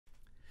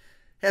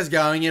How's it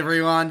going,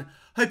 everyone?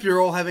 Hope you're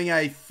all having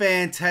a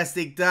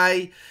fantastic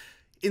day.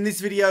 In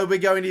this video, we're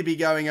going to be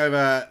going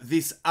over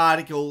this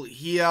article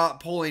here.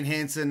 Pauline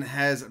Hanson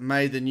has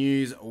made the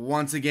news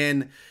once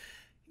again.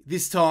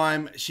 This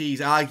time, she's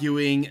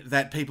arguing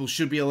that people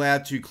should be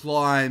allowed to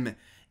climb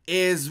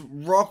Ayers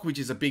Rock, which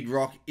is a big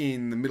rock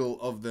in the middle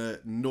of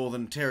the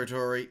Northern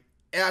Territory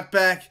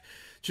outback.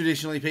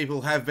 Traditionally,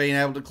 people have been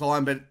able to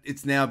climb, but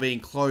it's now being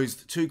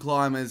closed to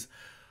climbers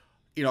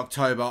in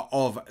October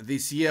of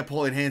this year.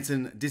 Pauline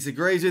Hanson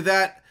disagrees with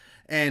that,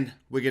 and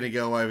we're going to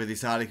go over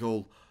this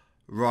article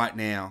right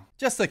now.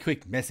 Just a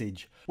quick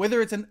message.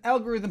 Whether it's an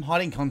algorithm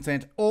hiding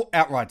content or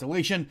outright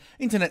deletion,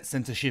 internet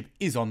censorship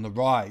is on the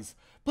rise.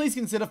 Please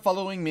consider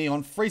following me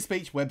on free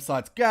speech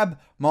websites Gab,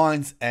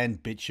 Minds,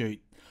 and BitChute.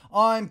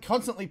 I'm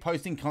constantly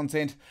posting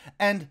content,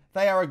 and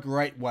they are a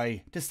great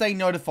way to stay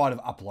notified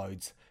of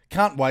uploads.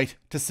 Can't wait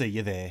to see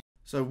you there.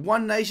 So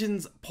One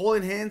Nation's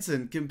Pauline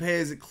Hanson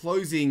compares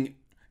closing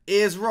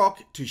Ayers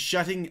Rock to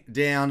shutting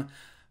down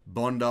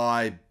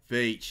Bondi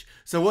Beach.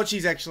 So what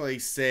she's actually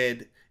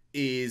said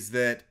is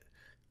that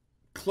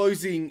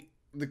closing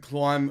the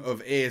climb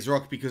of Ayers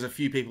Rock because a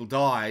few people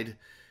died,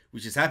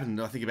 which has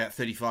happened, I think about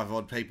 35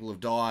 odd people have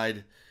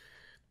died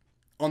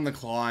on the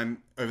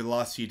climb over the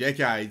last few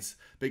decades,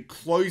 but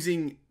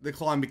closing the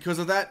climb because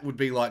of that would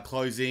be like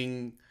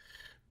closing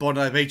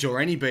Bondi Beach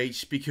or any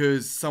beach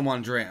because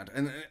someone drowned.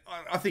 And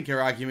I think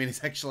her argument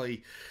is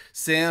actually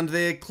sound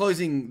there.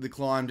 Closing the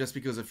climb just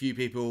because a few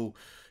people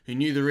who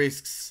knew the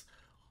risks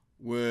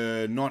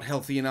were not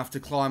healthy enough to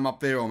climb up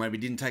there, or maybe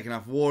didn't take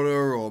enough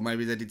water, or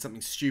maybe they did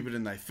something stupid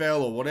and they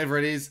fell, or whatever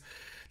it is,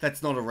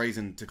 that's not a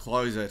reason to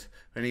close it.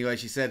 But anyway,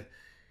 she said,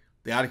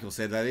 the article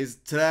said that is,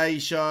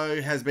 today's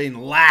show has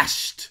been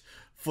lashed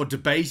for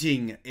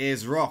debating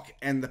Ayers Rock,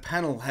 and the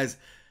panel has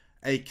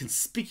a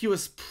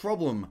conspicuous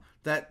problem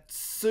that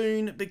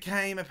soon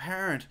became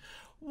apparent.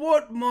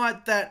 What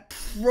might that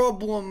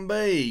problem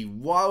be?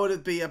 Why would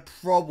it be a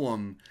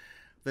problem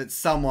that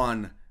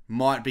someone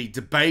might be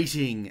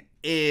debating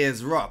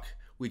Ayers Rock,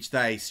 which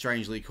they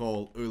strangely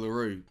call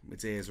Uluru?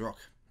 It's Ayers Rock.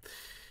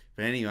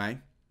 But anyway,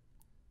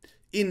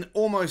 in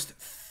almost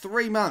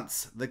 3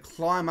 months, the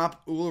climb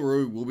up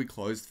Uluru will be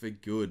closed for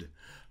good.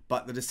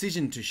 But the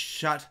decision to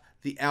shut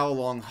the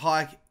hour-long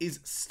hike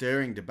is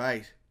stirring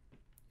debate.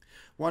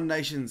 One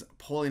Nation's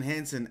Pauline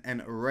Hanson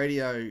and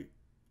radio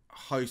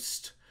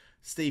host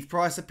Steve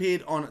Price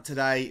appeared on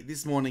Today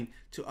this morning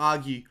to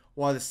argue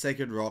why the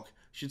Sacred Rock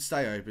should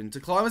stay open to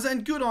climbers,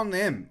 and good on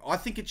them. I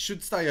think it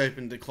should stay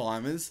open to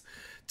climbers.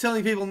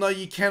 Telling people, no,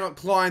 you cannot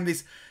climb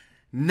this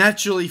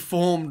naturally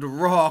formed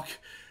rock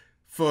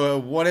for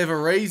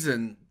whatever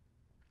reason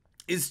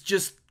is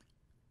just,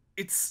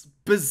 it's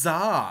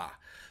bizarre.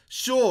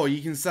 Sure,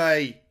 you can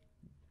say,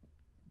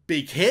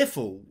 be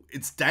careful,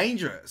 it's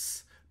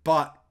dangerous,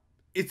 but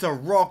it's a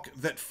rock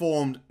that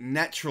formed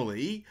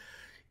naturally,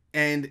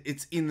 and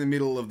it's in the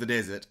middle of the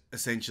desert,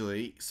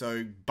 essentially.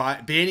 So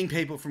banning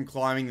people from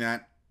climbing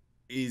that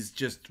is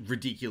just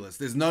ridiculous.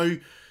 There's no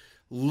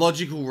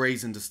logical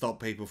reason to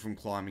stop people from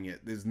climbing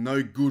it. There's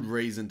no good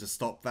reason to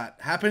stop that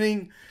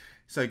happening.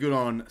 So good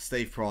on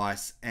Steve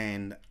Price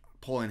and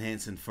Pauline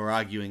Hanson for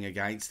arguing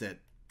against it.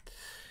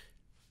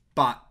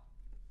 But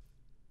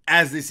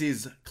as this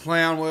is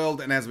clown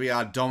world, and as we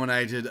are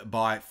dominated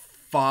by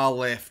far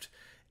left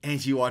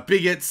anti-white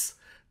bigots,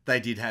 they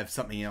did have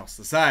something else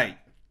to say.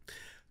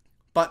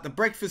 But the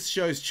breakfast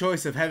show's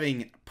choice of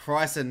having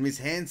Price and Miss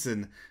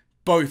Hanson,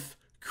 both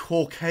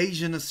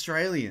Caucasian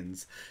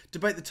Australians,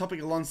 debate the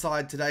topic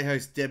alongside Today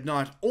host Deb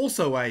Knight,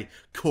 also a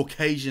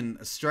Caucasian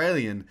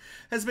Australian,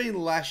 has been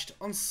lashed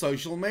on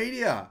social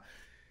media.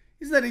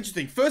 Isn't that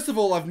interesting? First of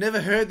all, I've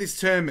never heard this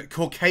term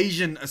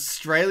Caucasian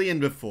Australian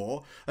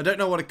before. I don't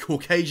know what a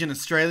Caucasian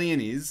Australian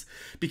is,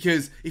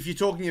 because if you're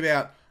talking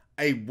about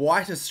a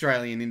white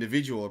Australian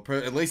individual, or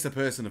at least a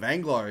person of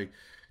Anglo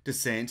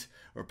descent,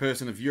 or a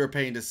person of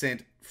European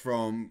descent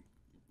from,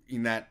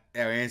 in that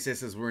our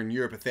ancestors were in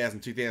Europe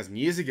 1,000, 2,000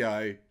 years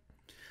ago,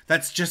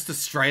 that's just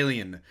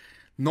Australian,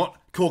 not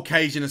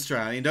Caucasian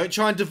Australian. Don't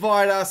try and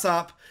divide us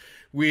up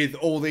with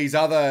all these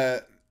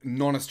other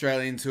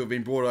non-Australians who have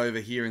been brought over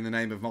here in the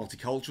name of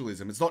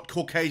multiculturalism. It's not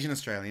Caucasian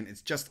Australian,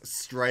 it's just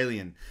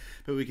Australian.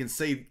 But we can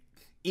see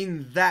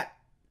in that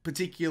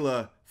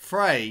particular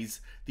phrase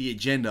the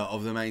agenda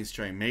of the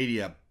mainstream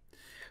media.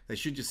 They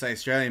should just say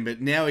Australian,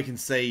 but now we can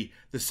see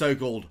the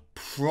so-called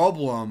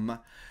problem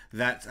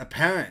that's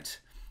apparent.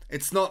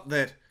 It's not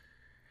that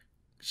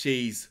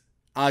she's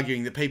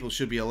arguing that people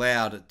should be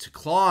allowed to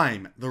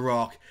climb the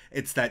rock,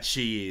 it's that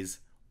she is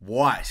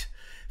white.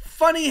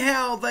 Funny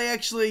how they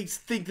actually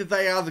think that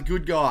they are the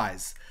good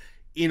guys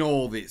in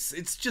all this.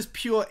 It's just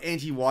pure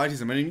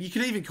anti-whiteism. I mean, you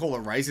could even call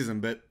it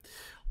racism, but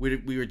we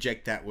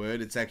reject that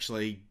word. It's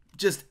actually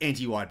just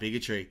anti-white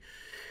bigotry.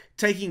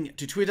 Taking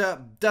to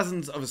Twitter,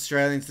 dozens of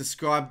Australians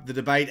described the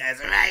debate as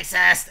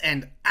racist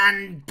and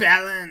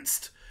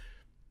unbalanced.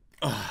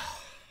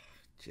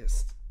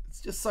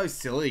 It's just so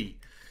silly.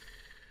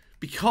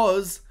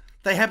 Because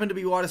they happen to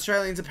be white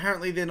Australians,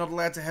 apparently they're not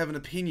allowed to have an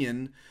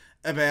opinion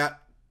about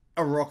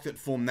a rock that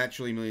formed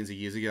naturally millions of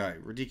years ago.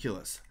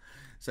 Ridiculous.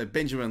 So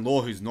Benjamin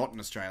Law, who's not an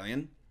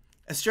Australian,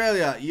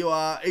 Australia, you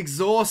are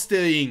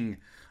exhausting.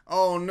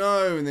 Oh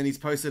no, and then he's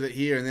posted it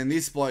here. And then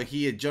this bloke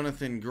here,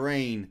 Jonathan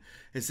Green,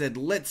 has said,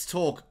 let's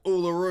talk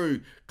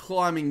Uluru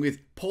climbing with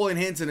Pauline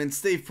Hanson and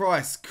Steve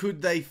Price.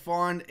 Could they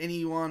find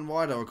anyone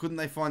wider, or couldn't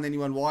they find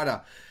anyone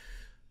wider?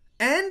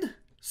 And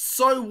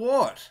so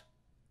what?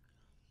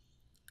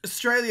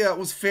 Australia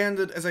was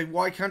founded as a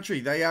white country.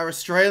 They are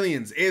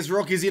Australians. Ayers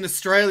Rock is in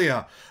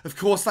Australia. Of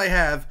course they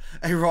have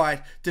a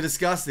right to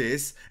discuss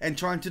this, and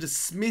trying to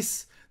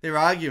dismiss their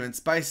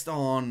arguments based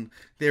on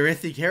their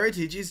ethnic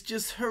heritage is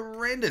just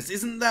horrendous.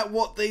 Isn't that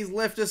what these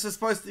leftists are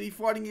supposed to be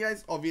fighting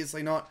against?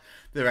 Obviously not.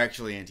 They're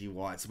actually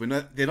anti-whites.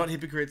 They're not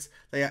hypocrites.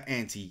 They are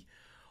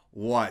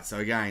anti-white. So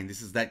again,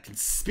 this is that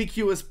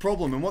conspicuous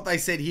problem. And what they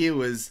said here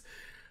was,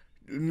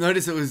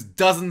 notice it was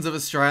dozens of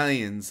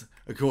Australians,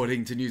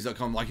 according to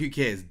news.com. Like, who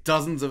cares?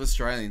 Dozens of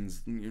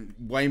Australians.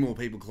 Way more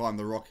people climbed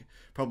the rock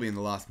probably in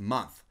the last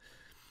month.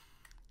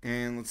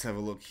 And let's have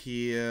a look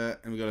here.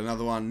 And we've got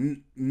another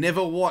one.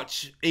 Never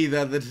watch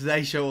either the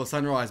Today Show or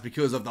Sunrise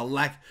because of the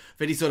lack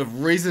of any sort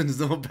of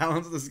reasons or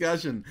balanced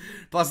discussion.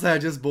 Plus, they're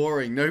just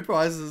boring. No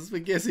prizes for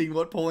guessing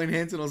what Pauline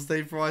Hanson or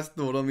Steve Price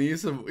thought on the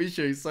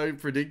issue. So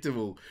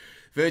predictable.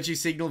 Virtue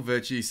signal,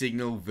 virtue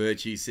signal,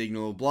 virtue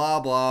signal,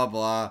 blah, blah,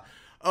 blah.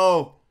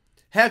 Oh,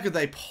 how could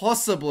they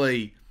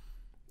possibly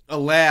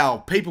allow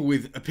people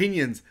with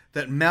opinions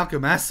that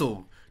Malcolm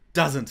Assel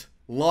doesn't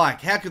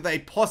like? How could they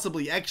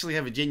possibly actually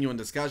have a genuine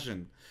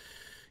discussion?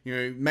 You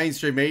know,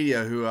 mainstream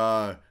media, who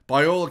are,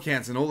 by all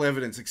accounts and all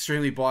evidence,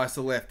 extremely biased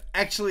to the left,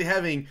 actually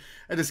having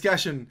a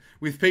discussion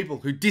with people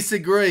who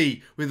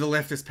disagree with the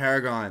leftist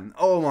paradigm.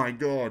 Oh my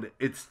God,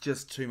 it's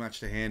just too much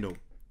to handle.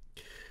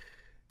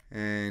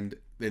 And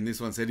then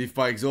this one said, if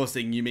by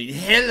exhausting you mean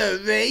hello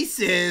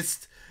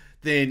racist,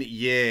 then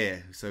yeah.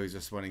 So he's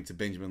responding to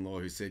Benjamin Law,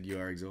 who said you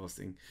are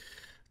exhausting.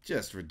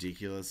 Just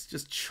ridiculous.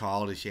 Just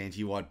childish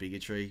anti-white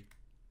bigotry.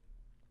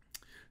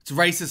 It's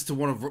racist to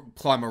want to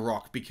climb a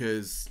rock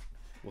because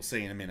we'll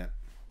see in a minute.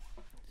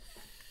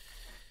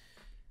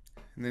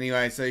 And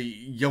anyway, so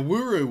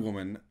Uluru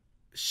woman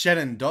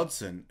Shannon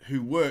Dodson,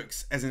 who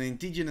works as an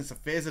Indigenous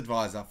Affairs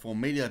Advisor for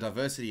Media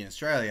Diversity in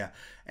Australia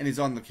and is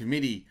on the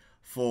committee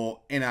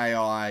for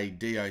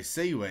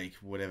NAIDOC Week,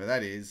 whatever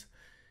that is,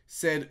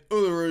 said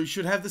Uluru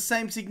should have the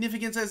same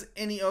significance as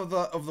any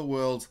other of the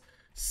world's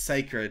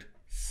sacred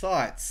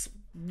sites.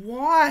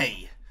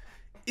 Why?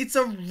 It's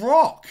a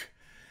rock.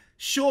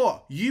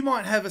 Sure, you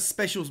might have a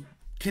special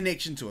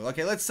connection to it.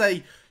 Okay, let's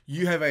say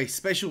you have a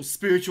special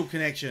spiritual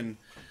connection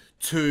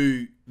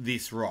to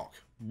this rock.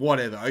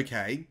 Whatever,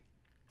 okay.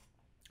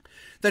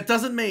 That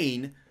doesn't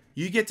mean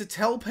you get to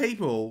tell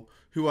people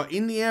who are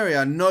in the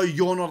area, no,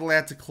 you're not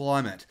allowed to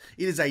climb it.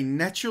 It is a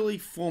naturally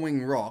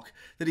forming rock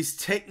that is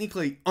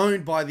technically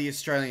owned by the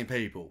Australian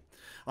people.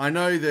 I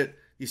know that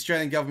the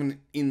Australian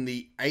government in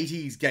the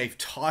 80s gave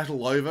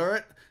title over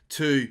it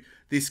to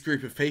this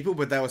group of people,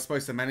 but they were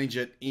supposed to manage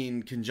it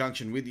in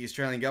conjunction with the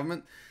Australian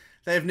government.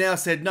 They have now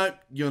said, nope,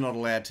 you're not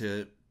allowed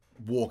to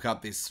walk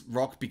up this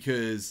rock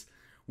because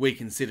we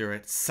consider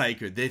it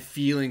sacred. Their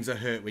feelings are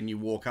hurt when you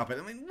walk up it.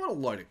 I mean, what a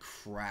load of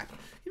crap.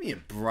 Give me a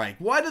break.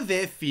 Why do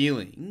their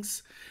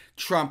feelings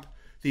trump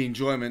the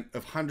enjoyment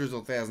of hundreds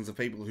or thousands of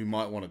people who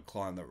might want to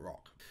climb the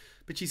rock?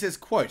 But she says,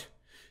 quote,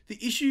 the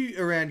issue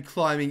around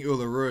climbing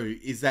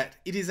Uluru is that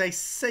it is a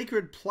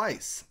sacred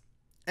place.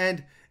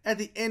 And at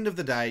the end of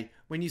the day,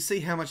 when you see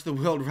how much the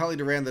world rallied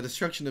around the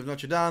destruction of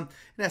Notre Dame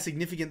and how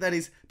significant that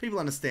is, people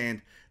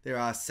understand there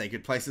are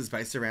sacred places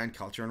based around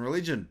culture and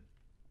religion.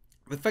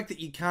 The fact that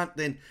you can't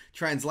then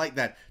translate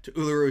that to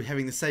Uluru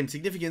having the same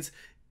significance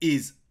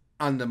is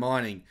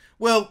undermining.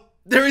 Well,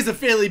 there is a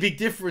fairly big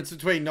difference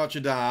between Notre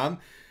Dame,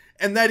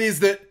 and that is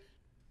that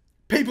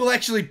people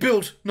actually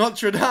built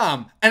Notre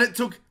Dame, and it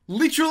took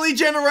literally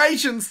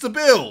generations to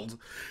build.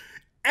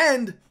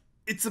 And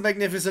it's a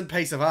magnificent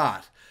piece of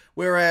art.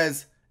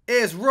 Whereas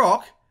Ayers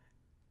Rock,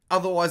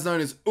 otherwise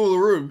known as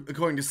Uluru,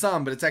 according to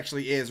some, but it's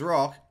actually Ayers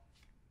Rock,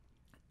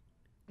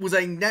 was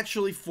a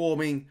naturally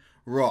forming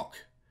rock.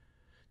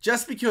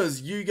 Just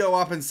because you go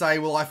up and say,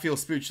 well, I feel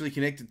spiritually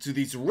connected to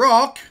this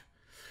rock,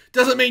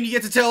 doesn't mean you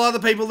get to tell other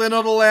people they're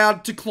not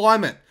allowed to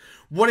climb it.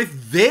 What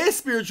if their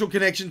spiritual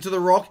connection to the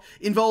rock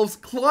involves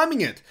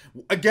climbing it?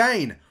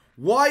 Again,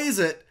 why is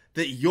it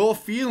that your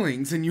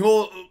feelings and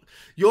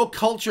your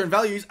culture and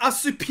values are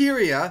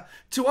superior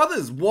to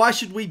others? Why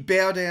should we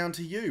bow down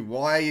to you?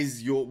 Why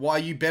are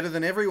you better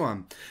than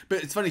everyone?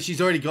 But it's funny, she's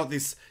already got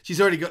this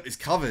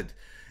covered.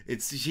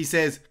 She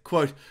says,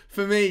 quote,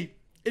 for me,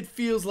 it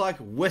feels like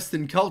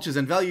Western cultures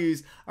and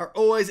values are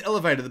always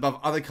elevated above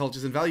other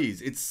cultures and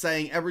values. It's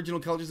saying Aboriginal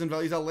cultures and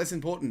values are less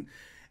important.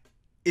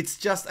 It's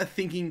just a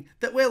thinking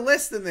that we're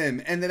less than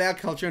them and that our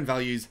culture and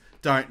values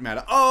don't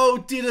matter.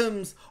 Oh,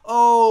 diddums.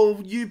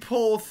 Oh, you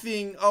poor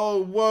thing. Oh,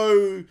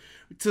 woe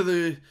to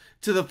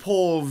the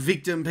poor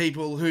victim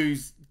people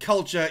whose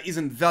culture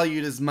isn't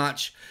valued as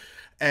much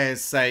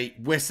as, say,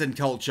 Western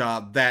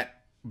culture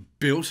that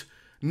built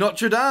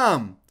Notre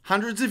Dame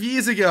hundreds of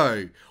years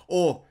ago.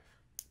 Or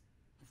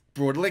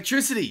brought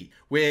electricity,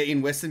 where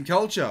in Western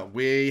culture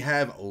we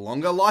have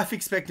longer life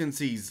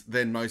expectancies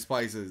than most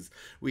places.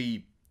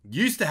 We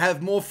used to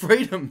have more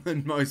freedom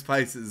than most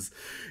places.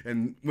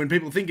 And when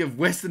people think of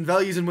Western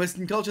values and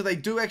Western culture, they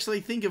do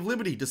actually think of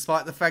liberty,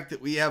 despite the fact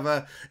that we have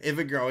a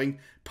ever-growing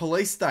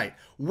police state.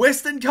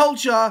 Western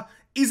culture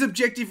is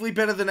objectively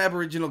better than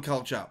Aboriginal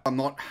culture. I'm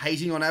not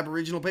hating on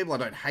Aboriginal people. I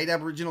don't hate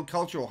Aboriginal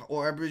culture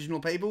or Aboriginal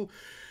people.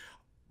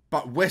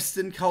 But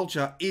Western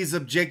culture is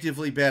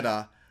objectively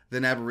better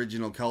than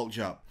Aboriginal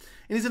culture.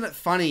 And isn't it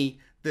funny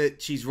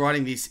that she's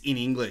writing this in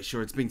English,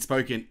 or it's been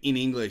spoken in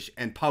English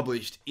and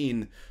published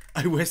in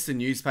a Western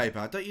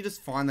newspaper? Don't you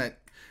just find that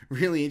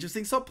really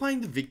interesting? Stop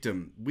playing the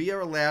victim. We are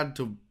allowed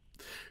to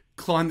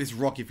climb this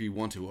rock if we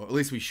want to, or at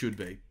least we should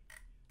be.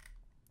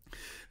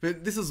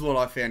 But this is what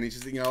I found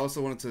interesting. I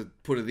also wanted to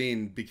put it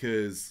in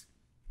because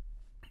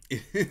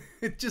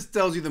it just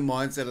tells you the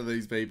mindset of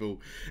these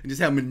people and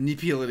just how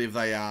manipulative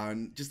they are,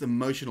 and just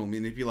emotional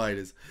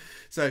manipulators.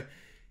 So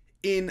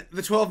in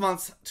the 12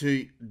 months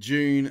to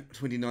June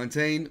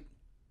 2019,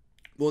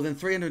 more than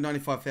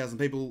 395,000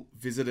 people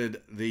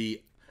visited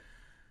the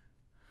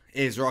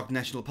Ayers Rock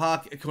National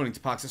Park, according to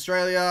Parks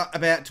Australia,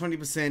 about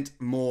 20%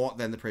 more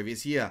than the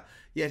previous year.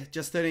 Yet,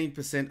 just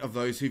 13% of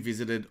those who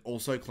visited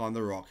also climbed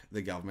the rock,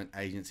 the government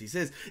agency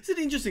says. Isn't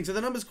it interesting? So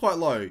the number's quite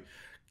low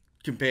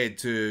compared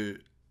to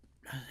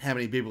how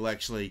many people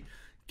actually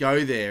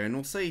go there. And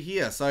we'll see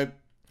here. So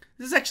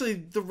this is actually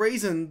the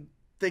reason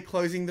they're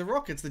closing the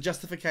rock. It's the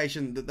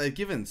justification that they've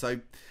given. So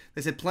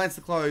they said plans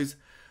to close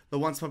the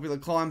once popular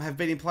climb have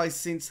been in place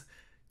since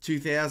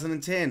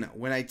 2010,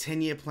 when a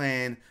 10-year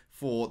plan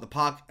for the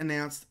park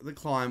announced the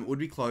climb would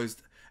be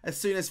closed as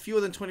soon as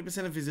fewer than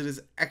 20% of visitors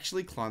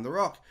actually climbed the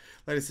rock.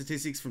 Latest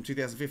statistics from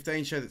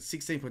 2015 show that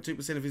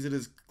 16.2% of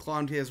visitors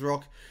climbed Ayers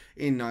Rock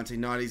in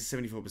 1990s.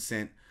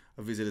 74%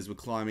 of visitors were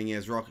climbing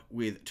Ayers Rock,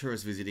 with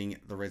tourists visiting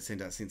the Red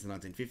Centre since the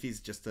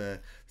 1950s. Just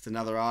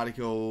another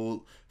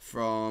article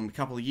from a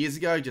couple of years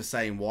ago, just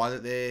saying why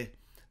that they're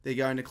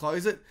going to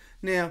close it.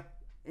 Now,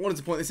 I wanted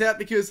to point this out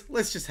because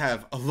let's just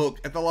have a look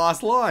at the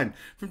last line.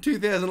 From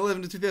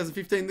 2011 to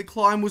 2015, the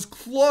climb was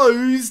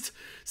closed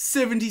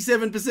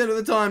 77% of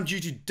the time due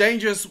to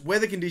dangerous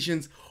weather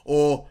conditions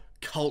or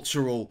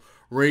cultural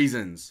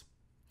reasons.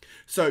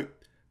 So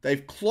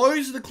they've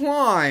closed the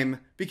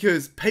climb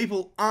because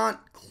people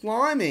aren't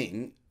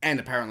climbing, and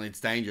apparently it's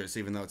dangerous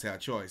even though it's our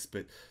choice.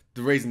 But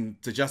the reason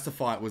to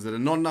justify it was that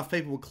not enough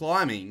people were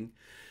climbing,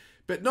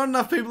 but not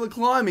enough people are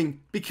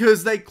climbing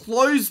because they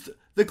closed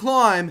the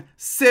climb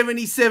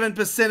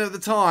 77% of the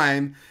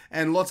time,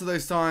 and lots of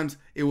those times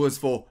it was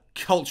for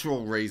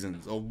cultural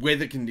reasons or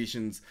weather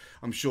conditions.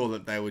 I'm sure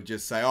that they would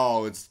just say,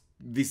 oh,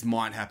 this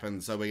might happen,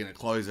 so we're going to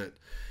close it.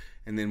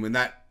 And then when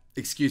that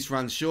excuse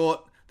runs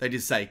short, they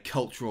just say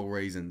cultural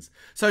reasons.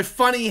 So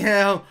funny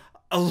how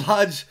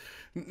there's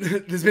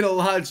been a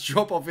large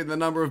drop-off in the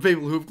number of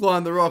people who've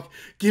climbed the rock,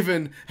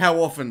 given how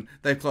often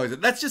they've closed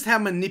it. That's just how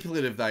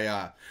manipulative they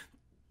are.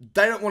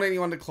 They don't want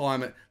anyone to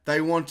climb it. They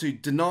want to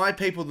deny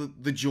people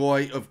the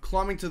joy of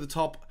climbing to the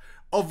top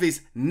of this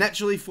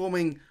naturally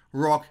forming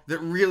rock that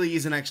really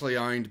isn't actually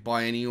owned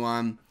by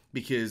anyone,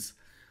 because,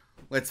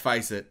 let's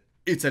face it,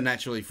 it's a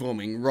naturally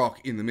forming rock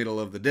in the middle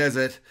of the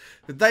desert.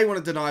 But they want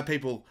to deny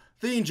people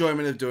the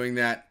enjoyment of doing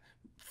that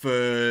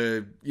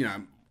for,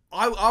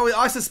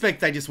 I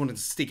suspect they just wanted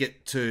to stick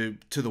it to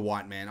the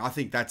white man. I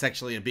think that's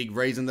actually a big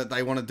reason that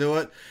they want to do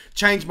it.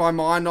 Change my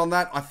mind on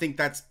that. I think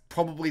that's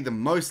probably the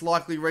most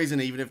likely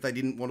reason, even if they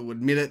didn't want to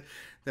admit it.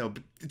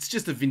 It's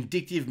just a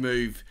vindictive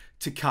move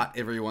to cut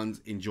everyone's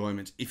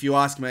enjoyment. If you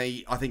ask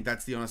me, I think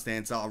that's the honest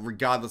answer,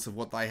 regardless of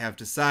what they have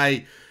to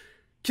say.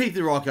 Keep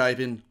the rock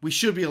open. We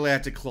should be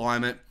allowed to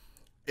climb it.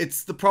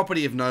 It's the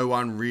property of no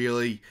one,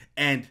 really.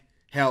 And,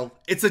 hell,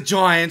 it's a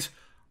giant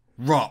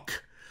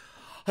rock.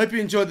 Hope you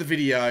enjoyed the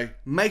video.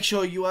 Make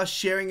sure you are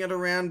sharing it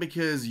around,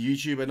 because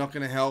YouTube are not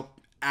going to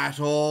help at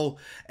all.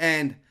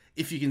 And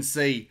if you can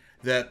see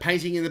the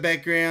painting in the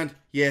background,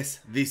 yes,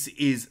 this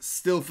is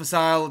still for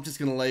sale. I'm just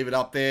going to leave it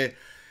up there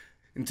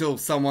until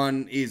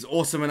someone is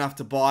awesome enough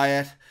to buy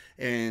it,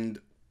 and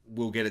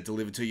we'll get it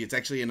delivered to you. It's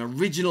actually an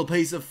original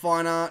piece of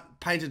fine art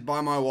painted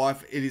by my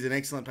wife. It is an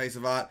excellent piece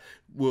of art.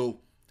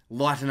 Will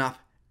lighten up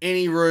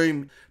any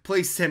room.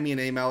 Please send me an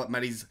email at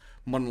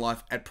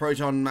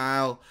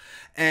matty'smodernlife@protonmail,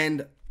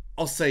 and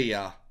I'll see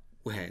ya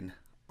when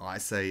I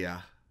see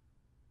ya.